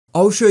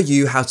I'll show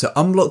you how to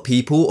unblock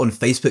people on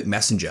Facebook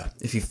Messenger.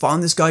 If you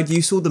found this guide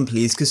useful, then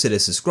please consider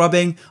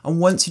subscribing, and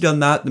once you've done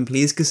that, then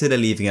please consider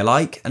leaving a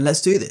like, and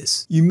let's do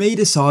this. You may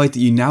decide that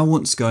you now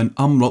want to go and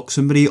unblock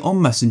somebody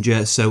on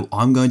Messenger, so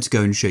I'm going to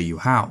go and show you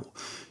how.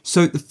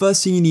 So the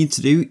first thing you need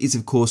to do is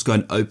of course go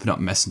and open up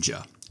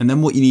Messenger. And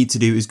then what you need to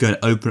do is go and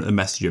open up the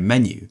Messenger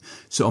menu.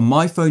 So on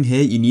my phone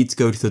here, you need to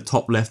go to the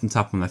top left and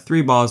tap on the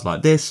three bars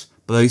like this,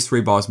 but those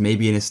three bars may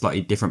be in a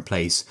slightly different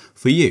place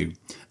for you.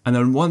 And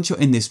then once you're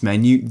in this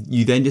menu,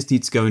 you then just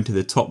need to go into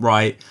the top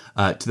right,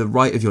 to the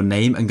right of your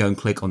name and go and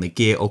click on the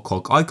gear or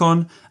cog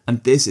icon.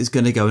 And this is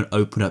going to go and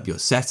open up your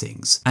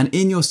settings. And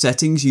in your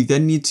settings, you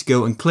then need to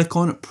go and click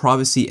on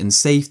privacy and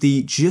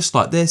safety, just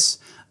like this.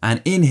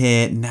 And in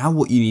here, now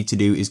what you need to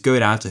do is go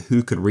down to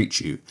who could reach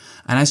you.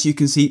 And as you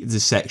can see, there's a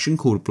section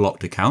called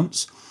blocked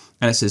accounts.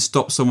 And it says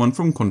stop someone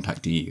from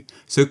contacting you.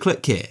 So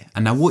click here.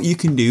 And now what you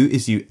can do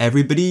is view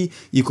everybody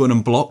you've got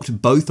them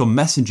blocked both on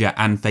Messenger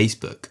and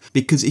Facebook.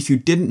 Because if you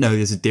didn't know,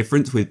 there's a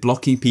difference with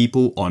blocking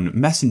people on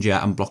Messenger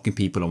and blocking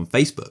people on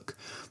Facebook.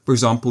 For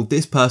example,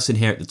 this person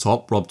here at the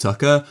top, Rob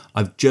Tucker,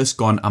 I've just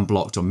gone and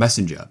blocked on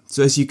Messenger.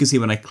 So as you can see,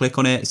 when I click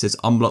on it, it says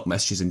unblock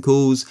messages and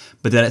calls,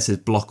 but then it says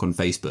block on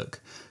Facebook.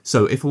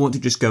 So if I want to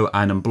just go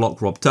and unblock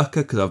Rob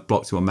Tucker because I've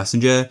blocked him on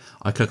Messenger,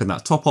 I click on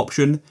that top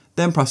option,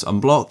 then press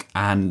unblock,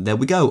 and there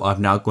we go. I've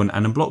now gone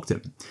and unblocked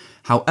him.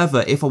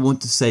 However, if I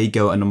want to say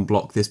go and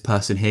unblock this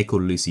person here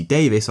called Lucy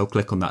Davis, I'll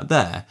click on that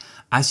there.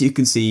 As you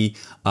can see,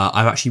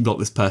 I've actually blocked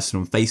this person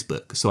on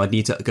Facebook. So I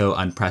need to go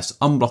and press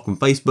unblock on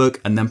Facebook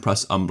and then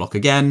press unblock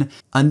again.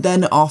 And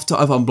then after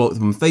I've unblocked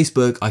them on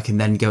Facebook, I can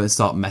then go and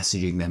start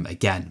messaging them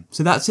again.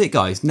 So that's it,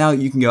 guys. Now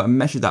you can go and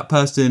message that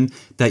person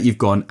that you've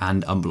gone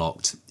and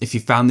unblocked. If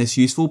you found this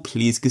useful,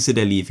 please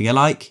consider leaving a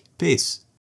like. Peace.